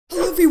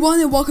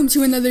everyone and welcome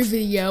to another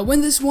video.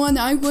 In this one,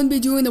 I'm going to be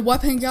doing the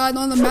weapon guide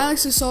on the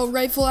Maddox assault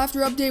rifle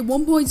after update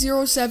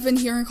 1.07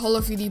 here in Call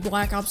of Duty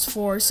Black Ops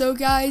 4. So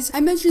guys,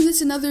 I mentioned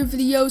this in other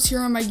videos here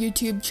on my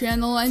YouTube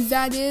channel, and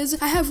that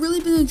is, I have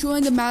really been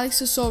enjoying the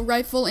Maddox assault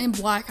rifle in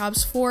Black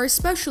Ops 4,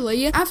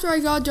 especially after I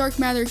got Dark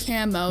Matter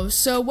camo.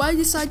 So what I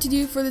decided to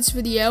do for this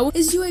video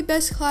is do a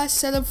best class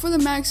setup for the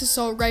Maddox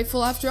assault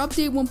rifle after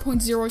update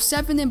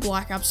 1.07 in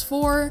Black Ops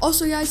 4.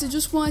 Also guys, I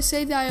just want to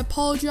say that I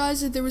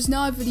apologize that there was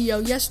not a video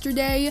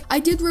yesterday. I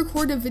did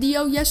record a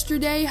video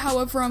yesterday,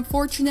 however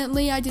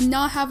unfortunately I did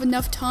not have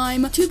enough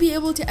time to be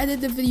able to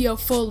edit the video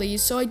fully,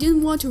 so I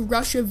didn't want to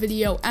rush a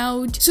video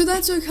out. So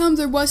that's how come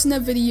there wasn't a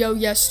video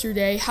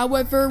yesterday.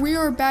 However, we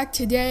are back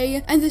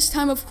today, and this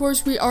time of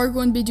course we are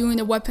going to be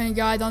doing a weapon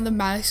guide on the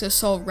Maddox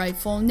assault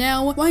rifle.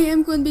 Now, what I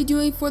am going to be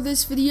doing for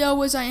this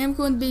video is I am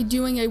going to be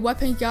doing a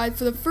weapon guide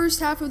for the first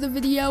half of the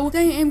video,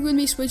 then I am going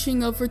to be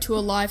switching over to a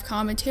live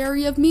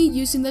commentary of me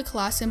using the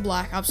class in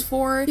Black Ops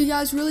 4. You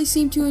guys really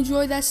seem to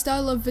enjoy that style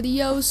of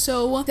videos,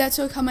 so that's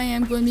how come I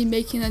am going to be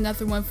making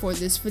another one for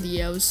this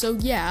video. So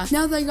yeah,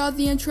 now that I got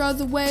the intro out of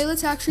the way,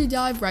 let's actually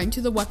dive right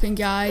into the weapon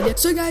guide.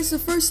 So guys, the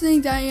first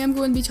thing that I am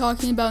going to be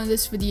talking about in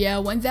this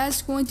video, and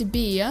that's going to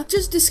be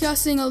just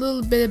discussing a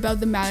little bit about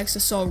the Maddox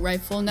assault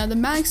rifle. Now the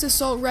Maddox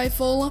assault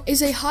rifle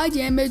is a high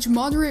damage,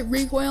 moderate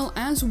recoil,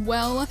 as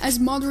well as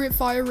moderate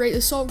fire rate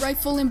assault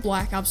rifle in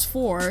Black Ops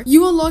 4.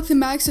 You unlock the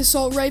Maddox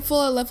assault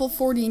rifle at level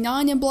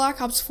 49 in Black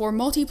Ops 4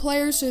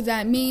 multiplayer, so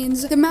that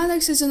means the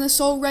Maddox is an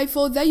assault rifle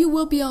that you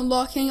will be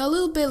unlocking a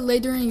little bit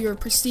later in your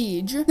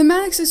prestige. The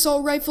Maddox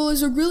assault rifle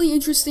is a really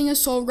interesting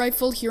assault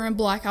rifle here in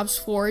Black Ops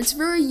 4. It's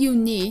very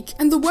unique,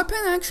 and the weapon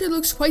actually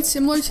looks quite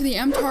similar to the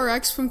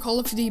MTAR-X from Call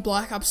of Duty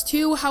Black Ops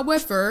 2.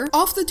 However,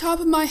 off the top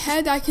of my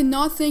head, I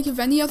cannot think of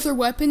any other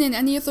weapon in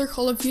any other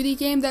Call of Duty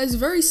game that is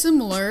very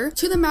similar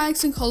to the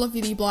Maddox in Call of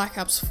Duty Black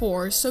Ops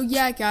 4. So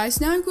yeah guys,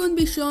 now I'm going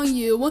to be showing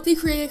you what the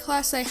creative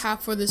class I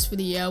have for this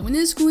video, and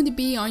it's going to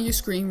be on your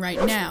screen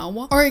right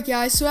now. Alright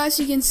guys, so as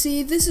you can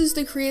see, this is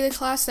the creative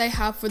class I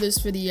have for this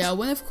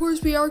video, and of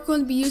course we are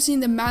going to be using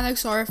the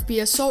Maddox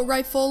RFB assault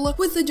rifle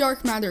with the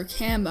Dark Matter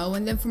camo,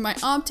 and then for my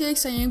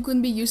optics I am going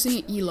to be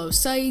using an ELO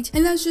sight,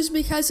 and that's just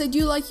because I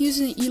do like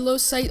using an ELO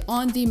sight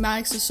on the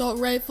Maddox assault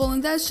rifle,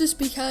 and that's just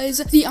because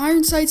the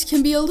iron sights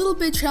can be a little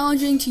bit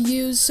challenging to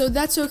use, so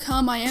that's how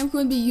come I am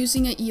going to be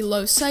using an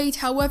ELO sight.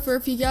 However,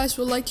 if you guys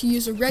would like to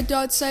use a red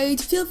dot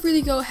sight, feel free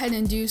to go ahead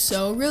and do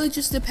so. It really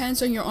just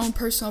depends on your own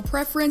personal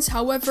preference.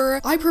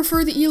 However, I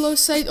prefer the ELO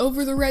sight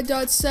over the red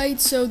dot sight,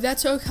 so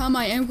that's how come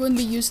I am going to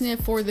be using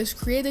it for this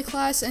creative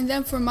class. And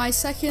then for my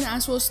second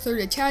as well as third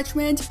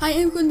attachment, I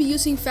am going to be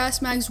using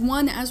Fast Mags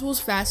 1 as well as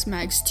Fast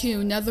Mags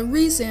 2. Now the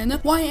reason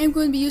why I am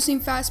going to be using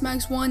Fast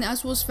Mags 1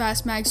 as well as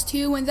Fast Mags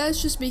 2, and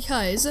that's just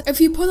because if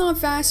you put on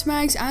Fast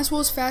Mags as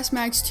well as Fast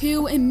Mags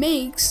 2, it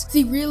makes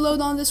the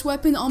reload on this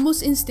weapon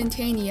almost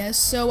instantaneous.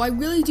 So I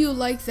really do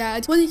like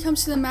that when it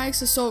comes to the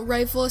Maddox assault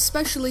rifle,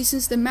 especially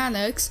since the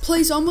Maddox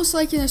plays almost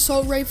like an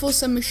assault rifle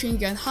submachine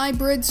gun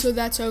hybrid. So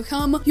that's how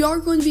come you are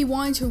going to be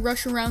wanting to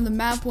rush around the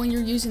map when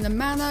you're using the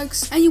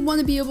Maddox, and you want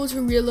to be able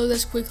to reload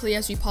as quickly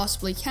as you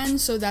possibly can.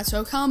 So that's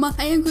how come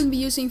I am going to be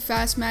using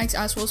Fast Mags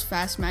as well as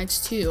Fast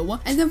Mags 2.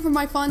 And then for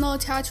my final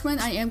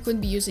attachment, I am going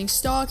to be using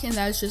stock, and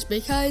that is just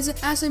because,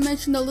 as I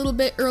mentioned a little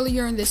bit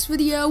earlier in this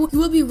video, you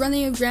will be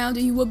running around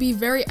and you will be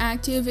very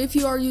active if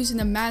you are using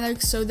the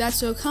Maddox, so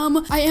that's how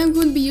come I am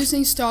going to be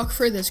using stock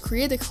for this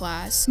creative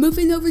class.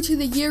 Moving over to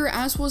the gear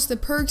as well as the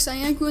perks, I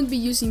am going to be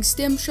using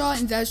Stim Shot,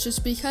 and that's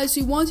just because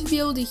you want to be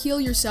able to heal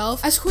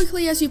yourself as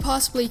quickly as you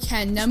possibly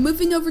can. Now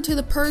moving over to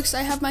the perks,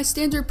 I have my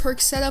standard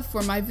perk setup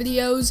for my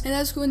videos, and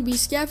that's going to be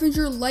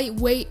Scavenger,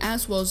 Lightweight,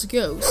 as well as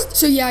Ghost.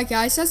 So yeah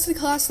guys, that's the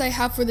class that I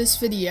have for this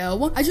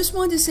video. I just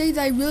wanted to say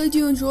that I really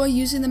do enjoy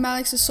using the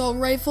Maddox assault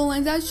rifle,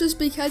 and that's just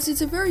because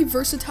it's a very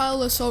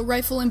versatile assault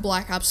rifle in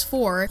Black Ops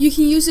 4. You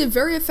can use it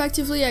very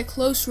effectively at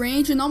close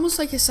range and almost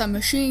like a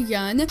submachine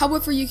gun.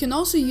 However, you can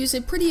also use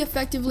it pretty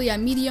effectively at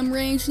medium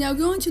range. Now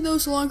going to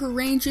those longer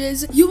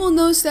ranges, you will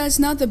notice that it's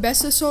not the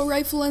best assault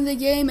rifle in the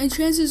game, and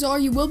chances are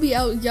you will be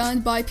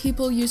outgunned by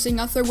people using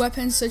other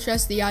weapons such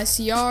as the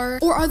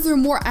ICR or other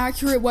more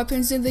accurate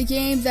weapons in the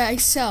game that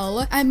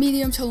excel at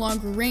medium to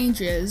longer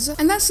ranges.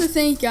 And that's the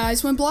thing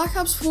guys, when Black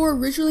Ops 4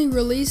 originally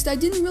released, I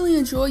didn't really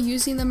enjoy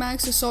using the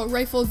Maddox assault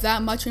rifle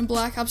that much in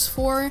Black Ops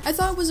 4. I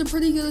thought it was a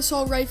pretty good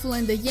assault rifle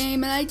in the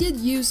game, and I did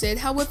use it.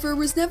 However, it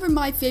was never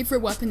my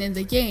favorite weapon in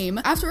the game.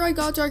 After I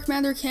got Dark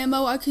Matter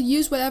camo, I could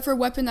use whatever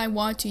weapon I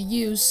want to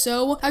use,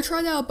 so I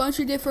tried out a bunch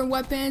of different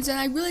weapons, and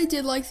I really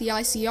did like the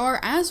ICR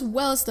as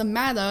well as the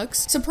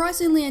Maddox,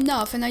 surprisingly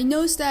enough, and I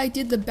noticed that I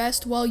did the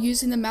best while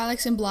using the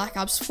Maddox in Black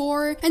Ops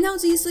 4, and that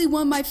was easily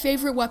one of my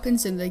favorite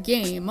weapons in the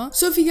game.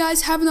 So if you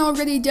guys haven't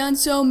already done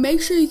so,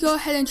 make sure you go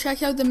ahead and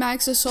check out the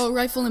Maddox assault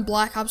rifle in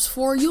Black Ops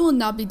 4, you will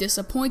not be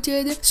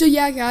disappointed. So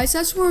yeah guys,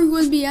 that's where I'm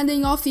going to be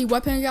ending off the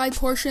weapon guide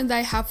portion that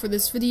I have for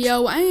this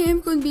video. I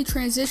am going to be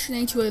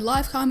transitioning to a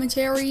live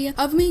commentary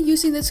of me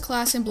using this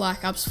class in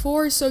Black Ops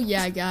 4, so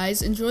yeah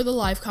guys, enjoy the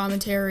live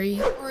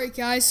commentary. Alright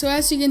guys, so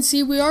as you can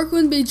see, we are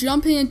going to be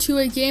jumping into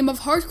a game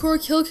of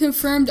hardcore kill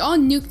confirmed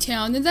on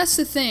Nuketown, and that's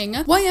the thing.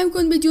 What I am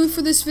going to be doing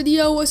for this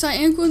video is I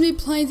am going to be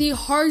playing the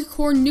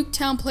hardcore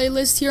Nuketown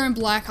playlist here in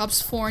Black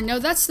Ops 4. Now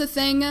that's the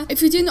thing,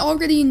 if you didn't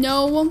already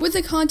know, with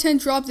the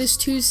content drop this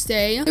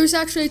Tuesday, there's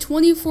actually a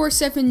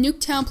 24/7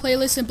 Nuketown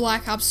playlist in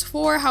Black Ops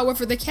 4,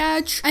 however the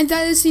catch, and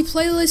that is the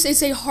playlist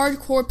is a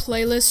hardcore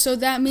playlist, so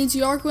that means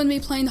you are going to be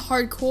playing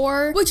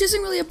hardcore, which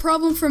isn't really a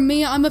problem for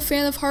me. I'm a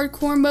fan of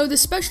hardcore mode,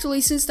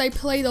 especially since I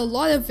played a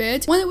lot of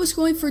it when it was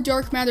going for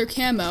Dark Matter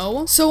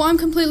camo, so I'm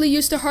completely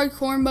used to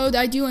hardcore mode.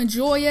 I do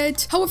enjoy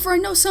it. However, I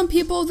know some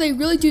people, they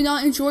really do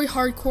not enjoy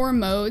hardcore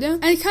mode,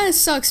 and it kind of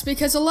sucks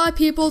because a lot of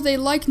people, they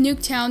like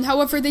Nuketown,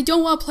 however they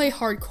don't want to play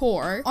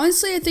hardcore.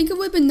 Honestly, I think it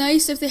would have been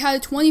nice if they had a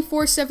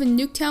 24/7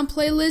 Nuketown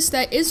playlist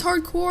that is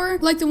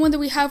hardcore, like the one that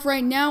we have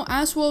right now,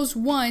 as well as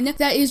one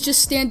that is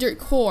just standard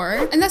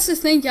core. And that's the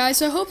thing,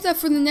 guys. I hope that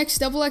for the next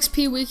double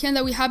XP weekend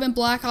that we have in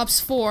Black Ops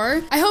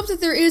 4, I hope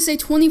that there is a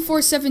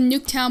 24/7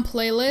 Nuketown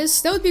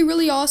playlist. That would be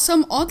really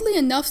awesome. Oddly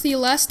enough, the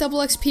last double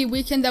XP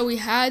weekend that we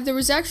had, there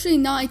was actually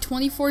not a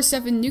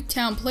 24/7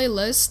 Nuketown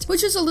playlist,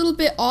 which is a little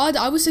bit odd.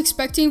 I was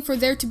expecting for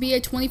there to be a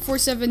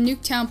 24/7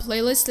 Nuketown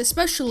playlist,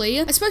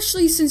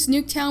 especially since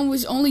Nuketown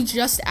was only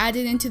just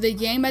added into the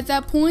game at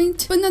that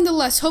point. But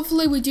nonetheless,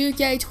 hopefully we do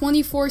get a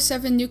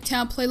 24/7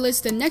 Nuketown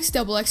playlist the next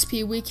double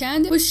XP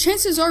weekend, which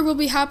chances are will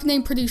be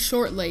happening pretty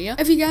shortly.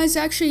 If you guys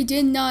actually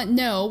did not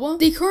know,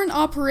 the current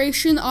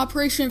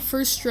Operation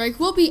First Strike,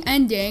 will be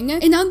ending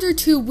in under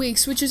 2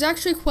 weeks, which is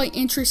actually quite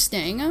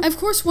interesting. Of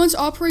course, once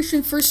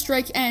Operation First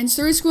Strike ends,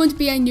 there is going to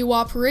be a new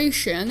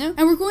operation,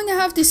 and we're going to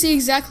have to see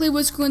exactly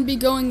what's going to be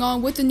going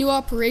on with the new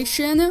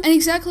operation, and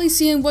exactly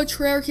seeing what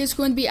Treyarch is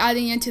going to be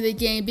adding into the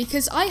game,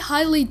 because I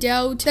highly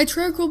doubt that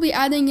Treyarch will be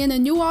adding in a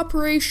new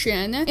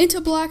operation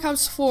into Black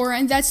Ops 4,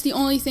 and that's the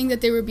only thing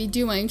that they would be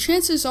doing.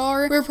 Chances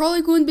are, we're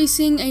probably going to be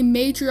seeing a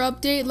major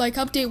update, like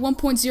update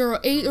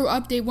 1.08 or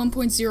update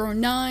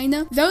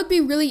 1.09. That would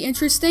be really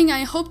interesting.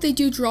 I hope they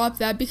do drop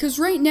that, because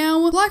right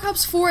now, Black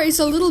Ops 4 is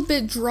a little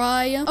bit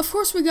dry. Of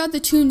course, we got the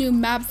 2 new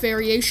map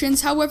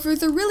variations, however,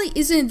 there really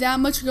isn't that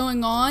much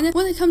going on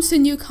when it comes to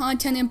new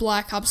content in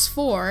Black Ops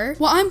 4.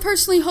 What I'm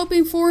personally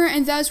hoping for,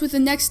 and that is with the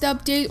next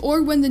update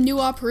or when the new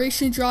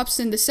operation drops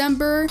in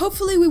December,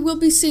 hopefully we will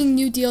be seeing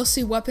new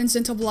DLC weapons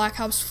into Black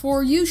Ops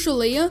 4.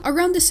 Usually,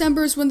 around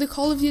December is when the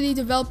Call of Duty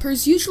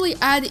developers usually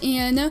add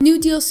in new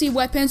DLC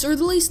weapons, or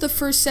at least the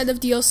first set of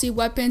DLC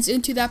weapons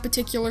into that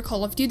particular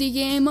Call of Duty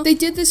game. They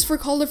did this for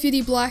Call of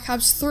Duty Black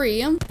Ops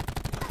 3.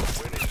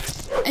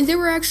 And there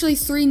were actually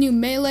 3 new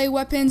melee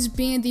weapons,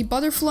 being the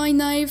butterfly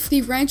knife,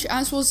 the wrench,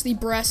 as well as the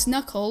brass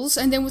knuckles.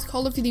 And then with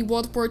Call of Duty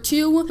World War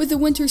II, with the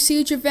Winter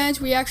Siege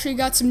event, we actually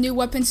got some new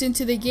weapons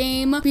into the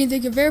game, being the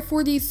Gewehr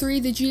 43,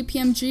 the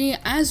GPMG,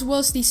 as well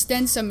as the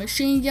Sten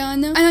submachine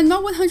gun. And I'm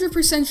not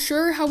 100%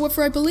 sure,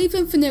 however, I believe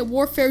Infinite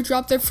Warfare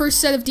dropped their first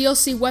set of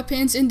DLC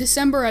weapons in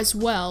December as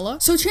well.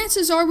 So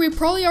chances are we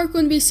probably are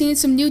going to be seeing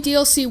some new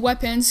DLC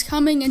weapons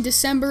coming in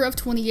December of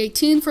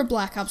 2018 for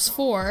Black Ops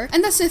 4.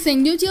 And that's the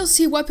thing, new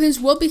DLC weapons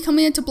will be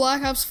coming into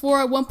Black Ops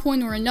 4 at one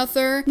point or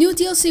another. New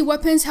DLC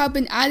weapons have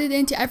been added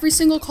into every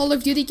single Call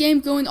of Duty game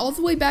going all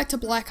the way back to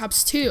Black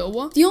Ops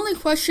 2. The only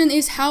question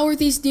is, how are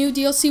these new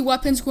DLC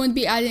weapons going to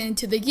be added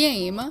into the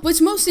game?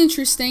 What's most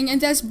interesting, and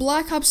that's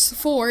Black Ops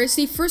 4 is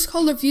the first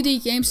Call of Duty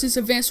game since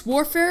Advanced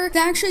Warfare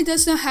that actually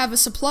does not have a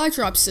supply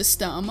drop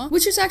system,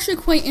 which is actually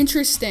quite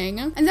interesting.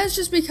 And that's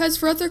just because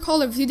for other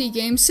Call of Duty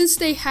games, since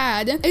they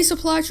had a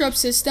supply drop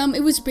system,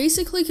 it was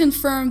basically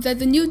confirmed that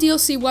the new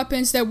DLC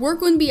weapons that were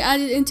going to be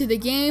added into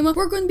the game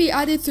were going to be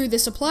added through the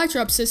supply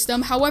drop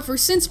system. However,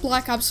 since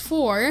Black Ops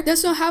 4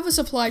 does not have a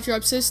supply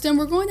drop system,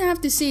 we're going to have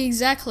to see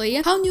exactly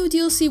how new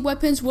DLC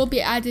weapons will be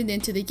added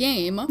into the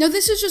game. Now,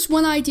 this is just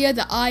one idea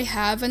that I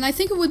have, and I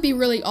think it would be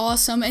really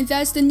awesome, and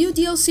that's the new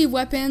DLC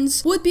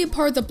weapons would be a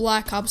part of the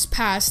Black Ops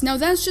Pass. Now,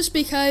 that's just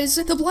because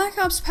the Black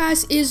Ops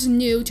Pass is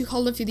new to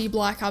Call of Duty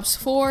Black Ops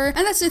 4,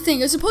 and that's the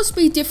thing, it's supposed to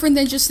be different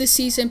than just the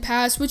Season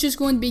Pass, which is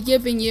going to be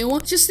giving you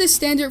just the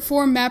standard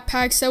 4 map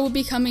packs that will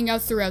be coming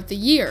out throughout the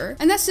year.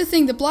 And that's the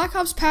thing, the Black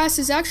Ops Pass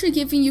is actually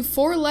giving you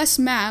 4 less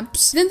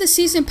maps than the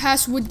Season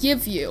Pass would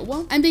give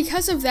you. And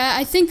because of that,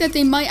 I think that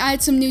they might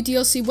add some new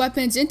DLC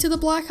weapons into the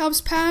Black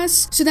Ops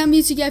Pass, so that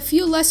means you get a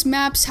few less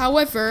maps,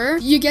 however,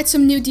 you get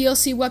some new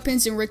DLC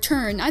weapons in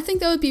return. I think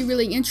that would be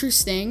really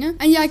interesting.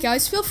 And yeah,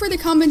 guys, feel free to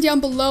comment down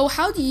below,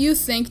 how do you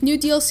think new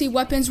DLC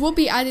weapons will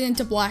be added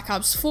into Black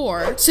Ops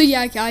 4? So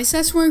yeah, guys,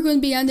 that's where we're going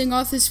to be ending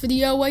off this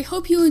video. I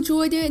hope you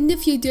enjoyed it, and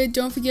if you did,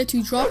 don't forget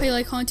to drop a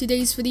like on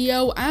today's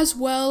video, as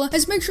well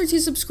as make sure to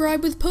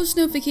subscribe with post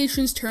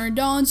notifications turned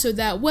on, so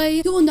that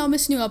way you will not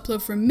miss a new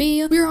upload from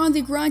me. We are on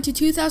the grind to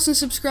 2,000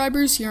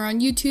 subscribers here on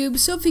YouTube,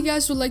 so if you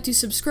guys would like to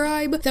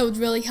subscribe, that would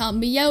really help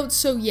me out.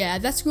 So yeah,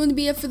 that's going to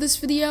be it for this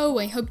video.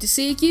 I hope to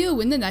see you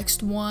in the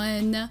next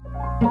one.